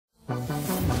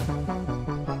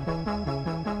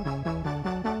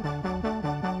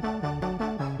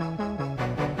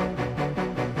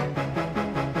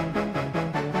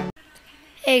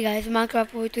Hey guys,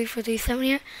 Minecraft Boy 3437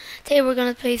 here. Today we're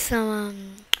gonna play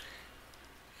some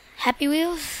Happy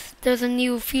Wheels. There's a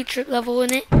new featured level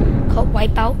in it called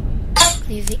Wipeout.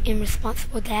 He's the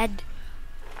irresponsible dad.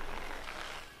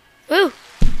 Woo!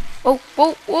 Whoa,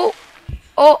 whoa, whoa!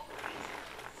 Oh!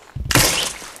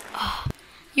 Oh.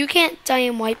 You can't die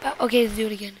in Wipeout. Okay, let's do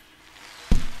it again.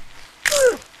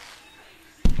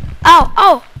 Ow!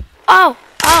 Oh! Oh!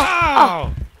 Oh!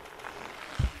 Oh!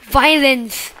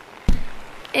 Violence!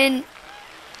 And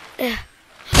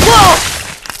whoa!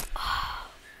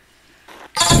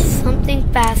 Something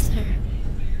faster.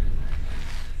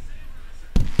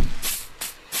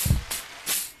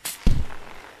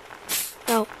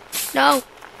 No, no,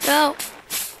 no.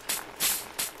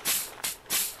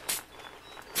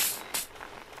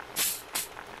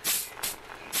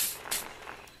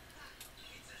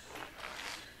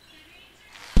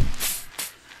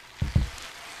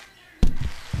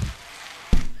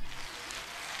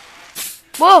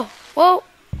 Whoa, whoa,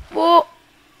 whoa,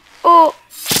 oh,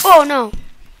 oh no.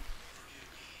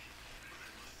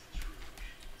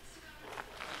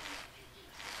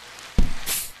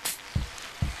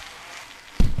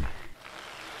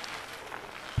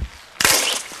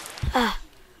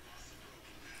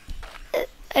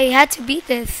 I had to beat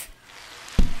this.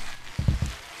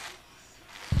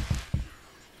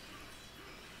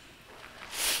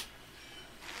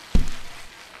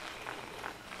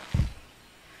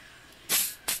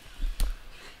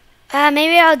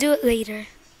 Maybe I'll do it later.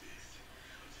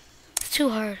 It's too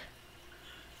hard.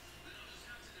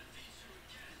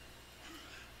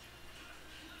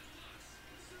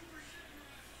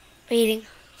 Waiting.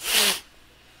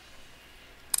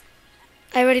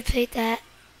 I already played that.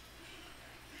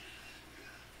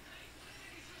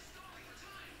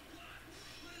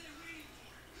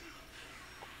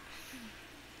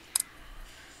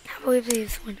 How about we play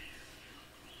this one?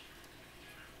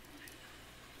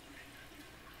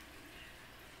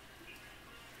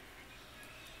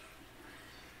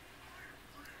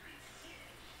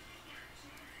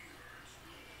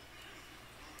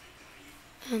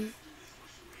 Am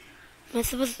I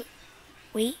supposed to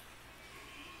wait?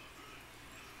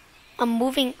 I'm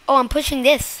moving. Oh, I'm pushing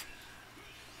this.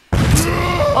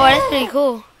 Oh, that's pretty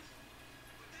cool.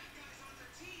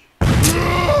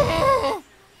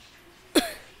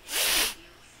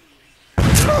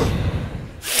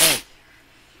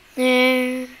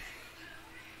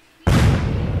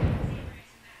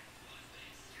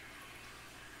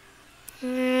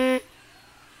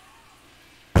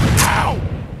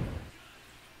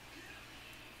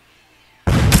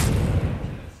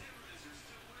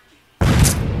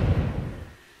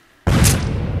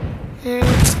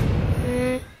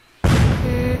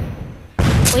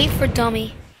 Wait for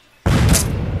dummy.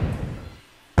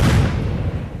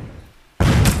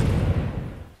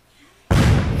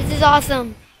 This is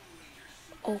awesome.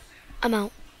 Oh, I'm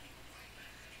out.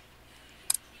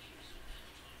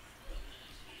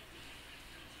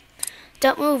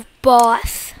 Don't move,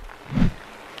 boss.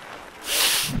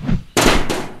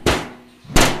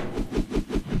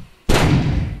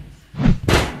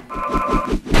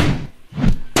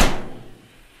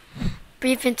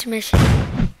 Brief intermission.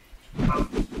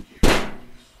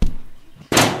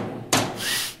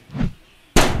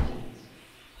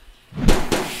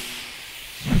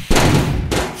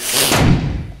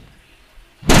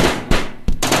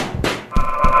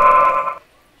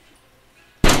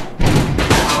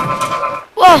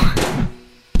 Whoa!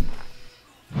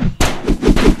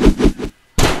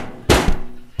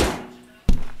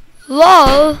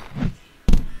 LOL!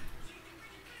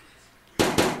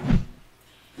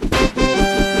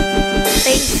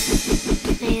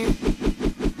 Face man.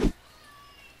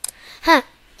 Huh.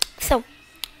 So,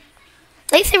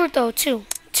 lightsaber throw, two.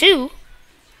 Two?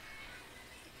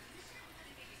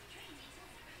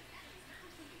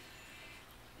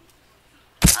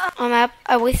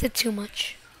 I wasted too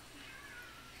much.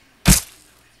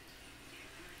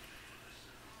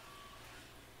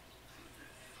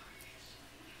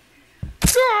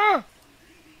 Yeah.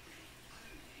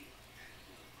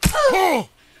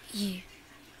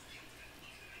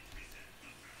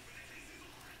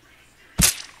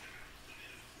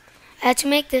 I had to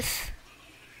make this.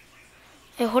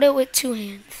 I hold it with two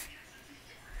hands.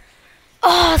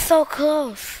 Oh, so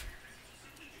close.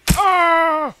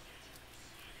 Ah!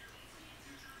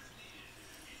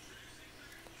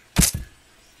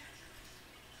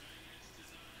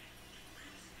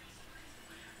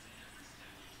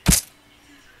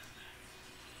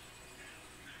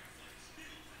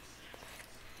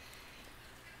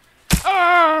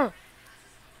 Ah!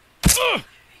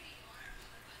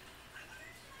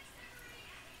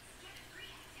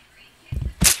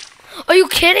 Are you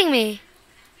kidding? kidding me?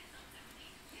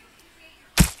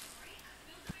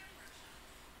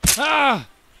 Ah!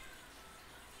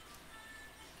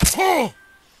 Oh!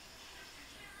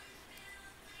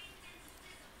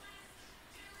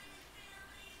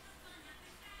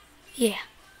 Yeah.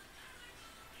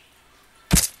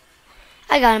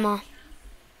 I got him all.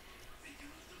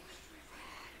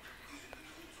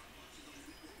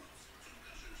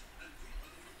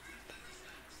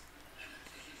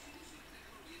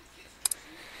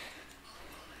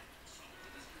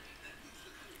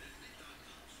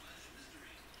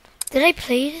 Did I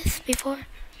play this before?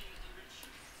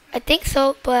 I think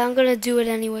so, but I'm gonna do it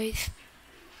anyways.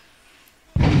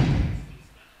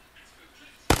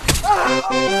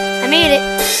 I made it.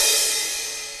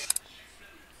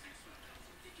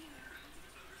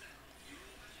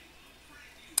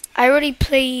 I already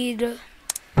played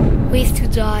Ways to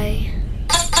Die.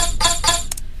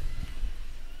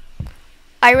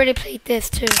 I already played this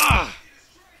too. Ah!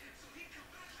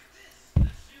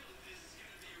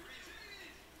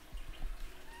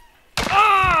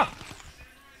 Ah!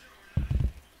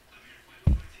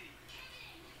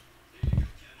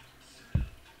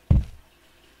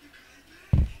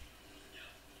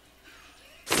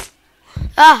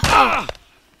 Ah! Ah!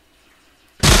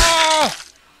 Ah!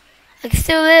 I can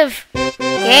still live.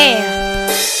 Yeah.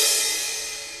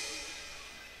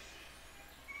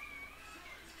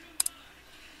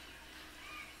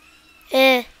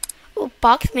 Oh,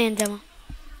 Boxman demo.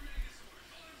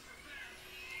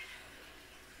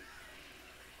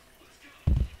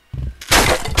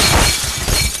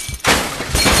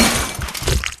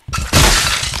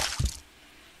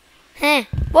 Hey,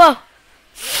 whoa.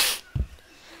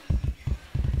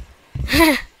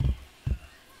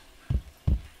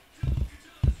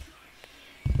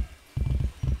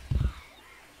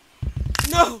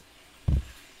 No!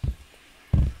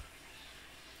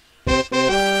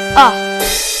 Oh.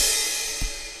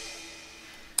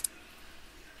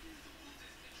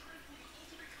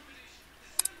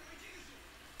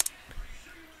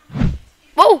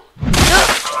 Whoa. No.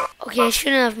 Okay, I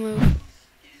shouldn't have moved.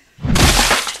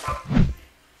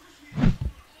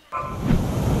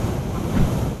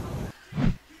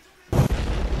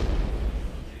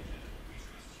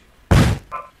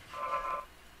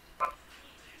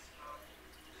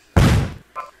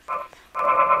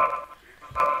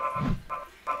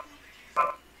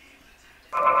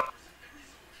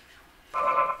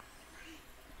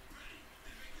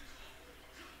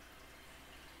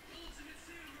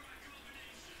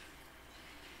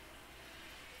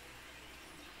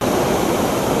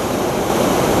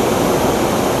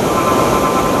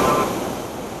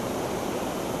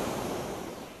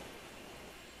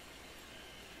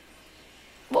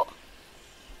 Whoa.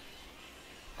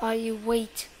 While you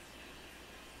wait.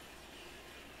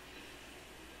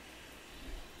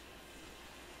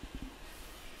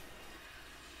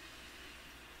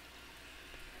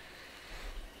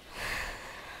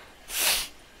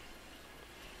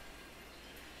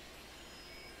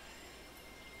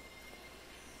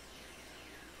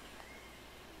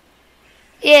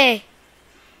 Yay.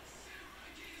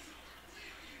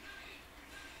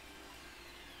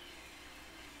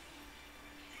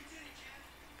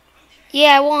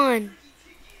 Yeah, I won.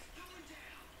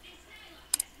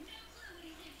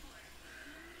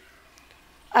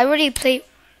 I already played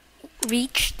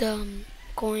Reach the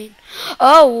coin.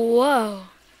 Oh, whoa.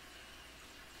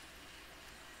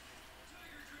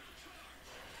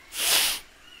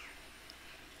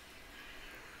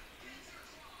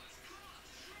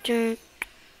 Dun.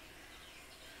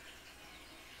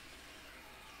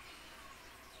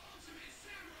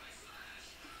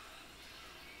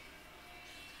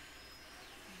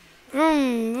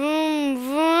 Vroom, vroom,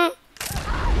 vroom.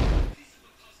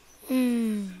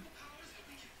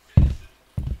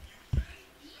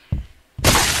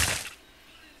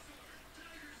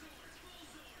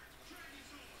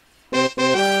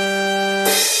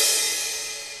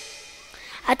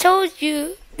 I told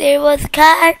you there was a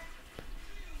cat.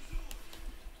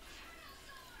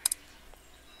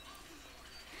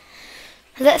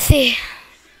 Let's see.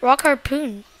 Rock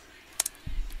harpoon.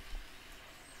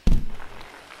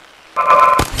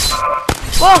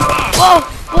 Whoa! Whoa!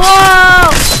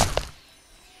 Whoa!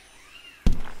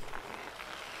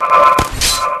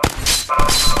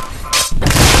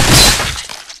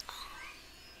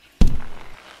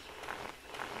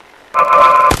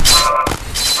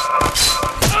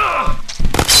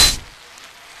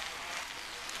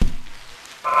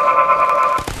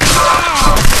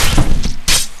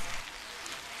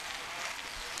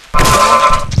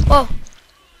 Whoa!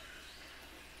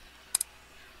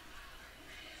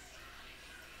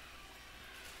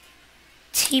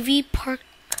 TV park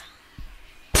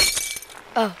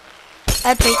Oh,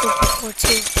 I played this before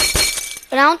too.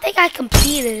 But I don't think I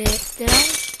completed it, did I?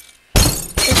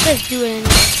 Let's just do it anyway.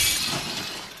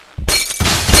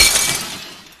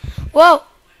 Whoa!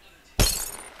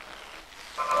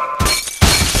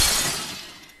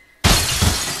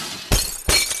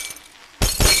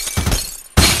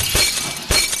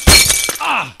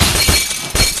 Ah!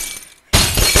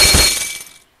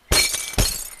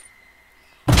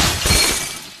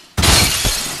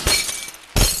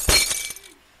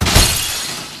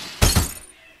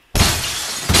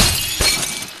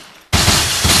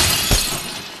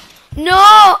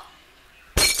 No!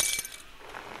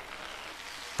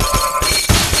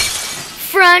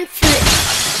 Front flip.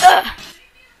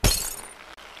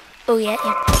 Oh yeah,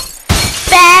 yeah.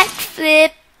 Back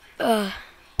flip. Oh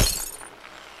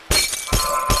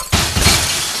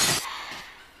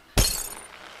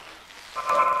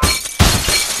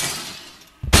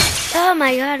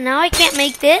my god, now I can't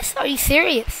make this? Are you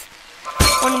serious?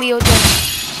 One wheel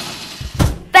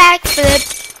jump. Back flip.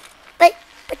 But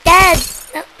Dad,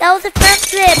 that was a front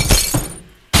flip.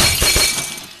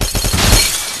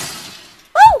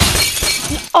 Woo!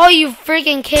 Oh, you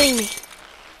freaking kidding me.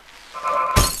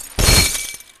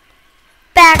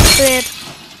 Backflip.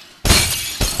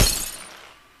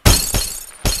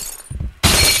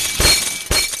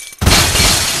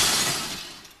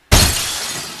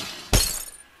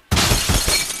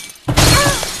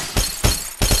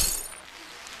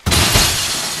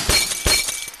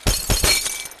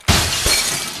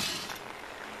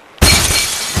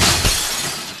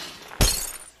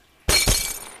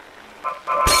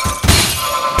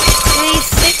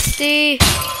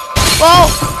 Whoa!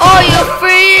 Oh, you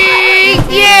freak!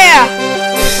 Yeah!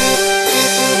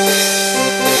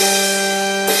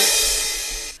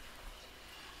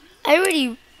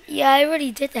 I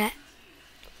already did that.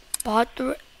 Well,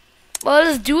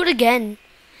 let's do it again.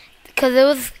 Because it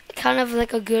was kind of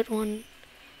like a good one.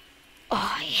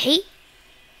 Oh, I hate.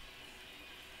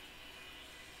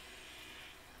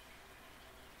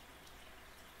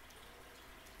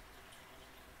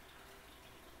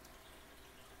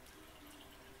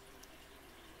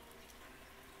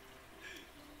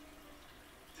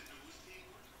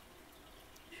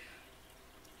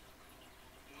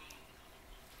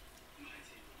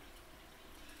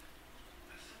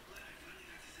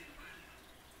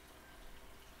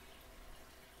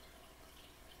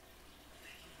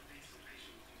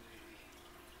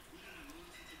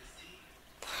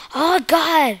 Oh,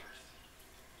 God.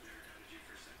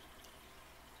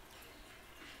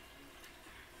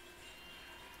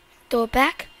 Throw it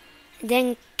back. And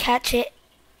then catch it.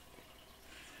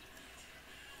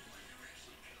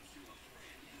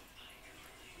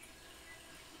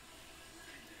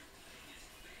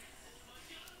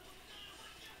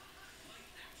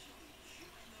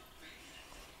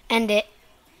 End it.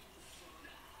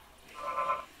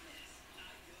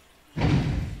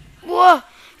 Whoa.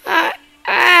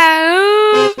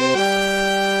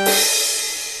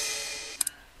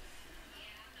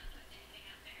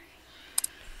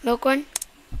 Milk one?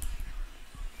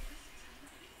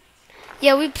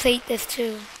 Yeah, we played this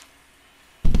too.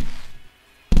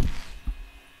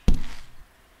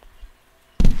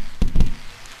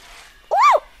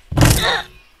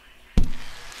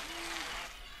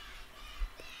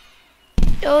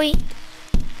 Oi.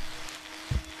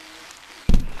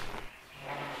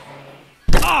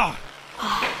 Ah!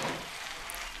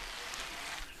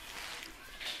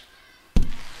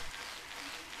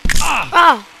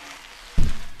 Oh.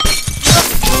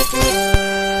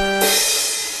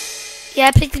 Yeah,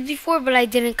 I picked it before, but I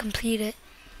didn't complete it.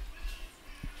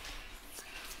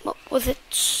 What was it?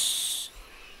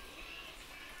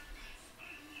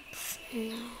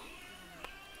 No.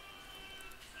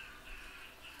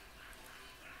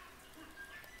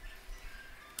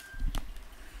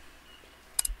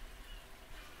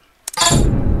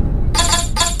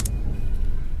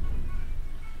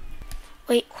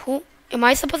 Wait, who? Am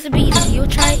I supposed to be the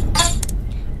wheelchair?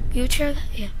 Wheelchair?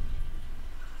 Yeah.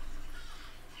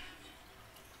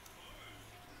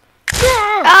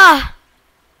 Ah!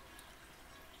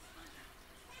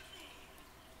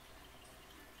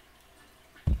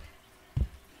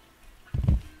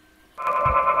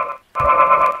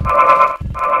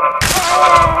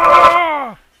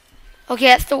 Okay,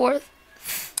 that's the worst.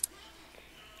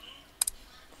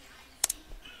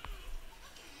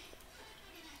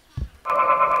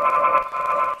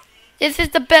 This is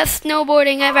the best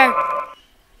snowboarding ever.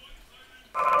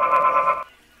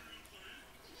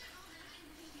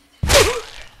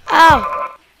 Ow.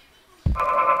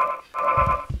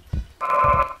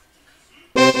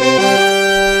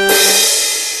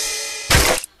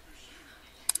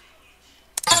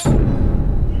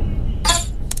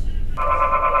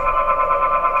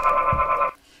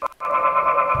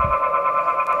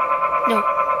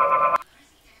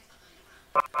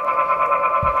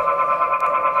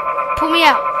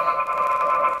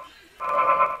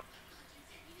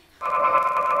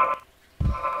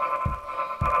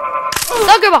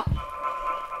 Soccer ball.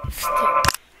 Stupid.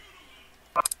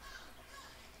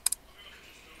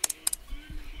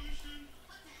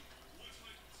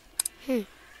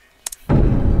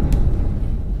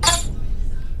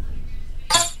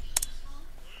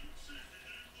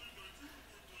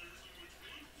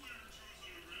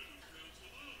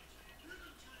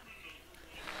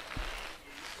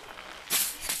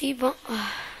 Speed bump.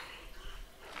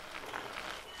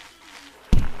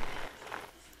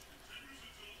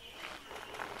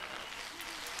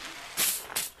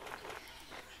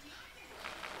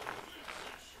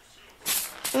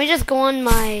 Let me just go on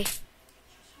my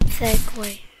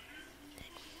Segway.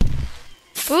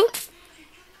 Boop.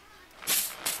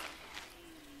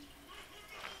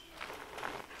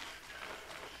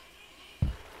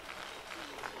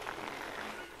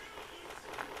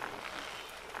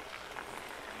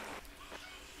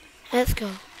 Let's go.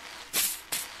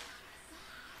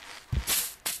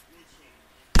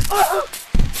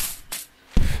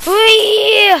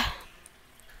 Whee!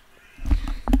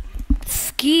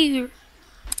 Ski.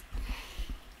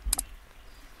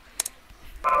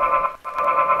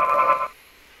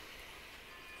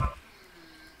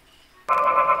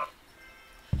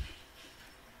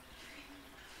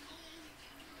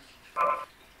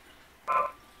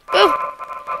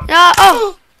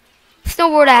 Oh!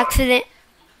 Snowboard accident.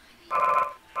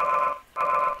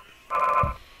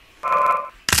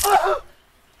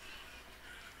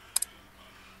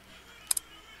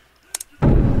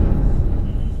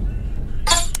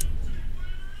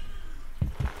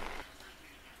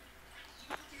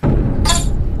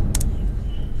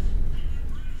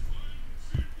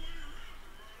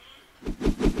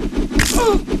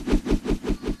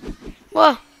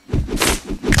 Whoa.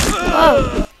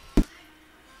 Whoa.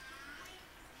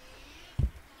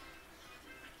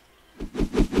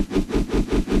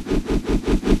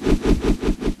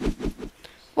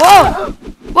 Whoa!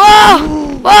 Whoa!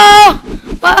 Whoa!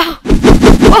 Whoa!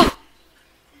 Whoa!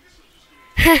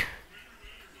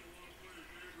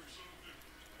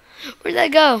 Where'd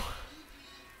that go?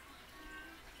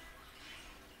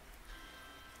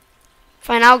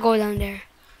 Fine, I'll go down there.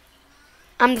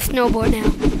 I'm the snowboard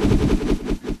now.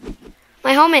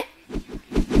 My helmet.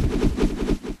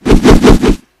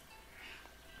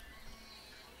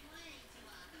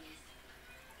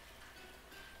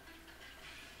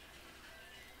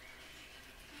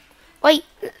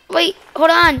 Wait, hold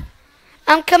on.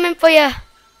 I'm coming for you.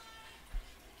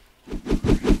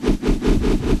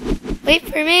 Wait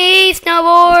for me,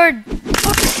 snowboard.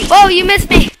 Whoa, you missed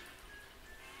me.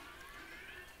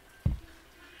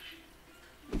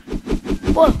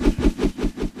 Whoa.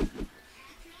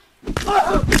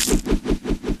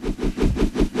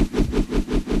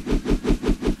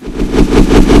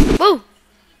 Woo.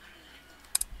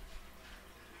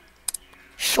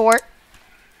 Short.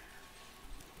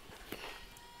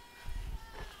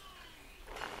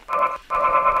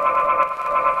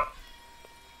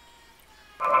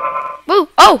 Woo!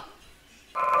 Oh!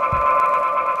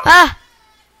 Ah!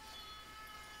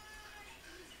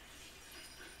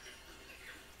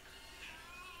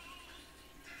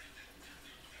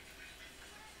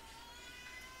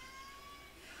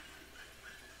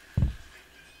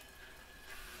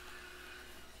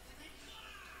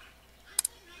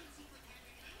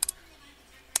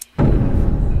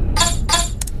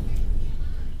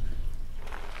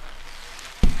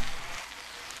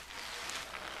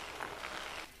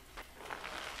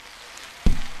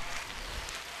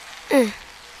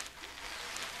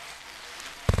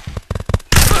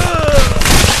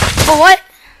 For what?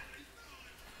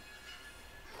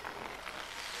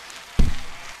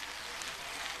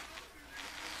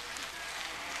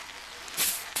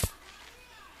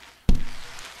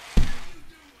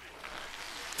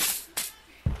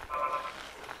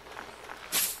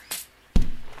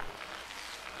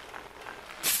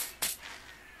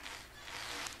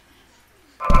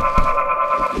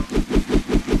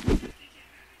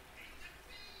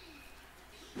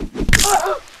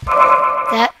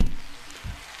 That.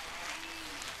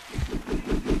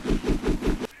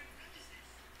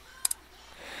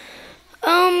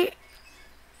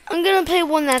 I'm gonna play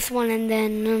one last one and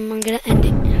then I'm gonna end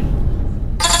it.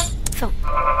 So.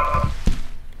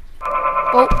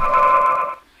 Oh.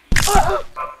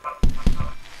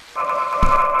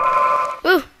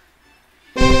 Ooh.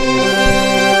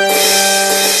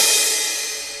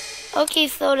 Okay,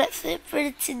 so that's it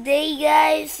for today,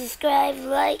 guys. Subscribe,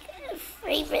 like,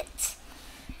 favorite,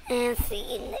 and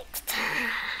see you next time.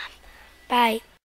 Bye.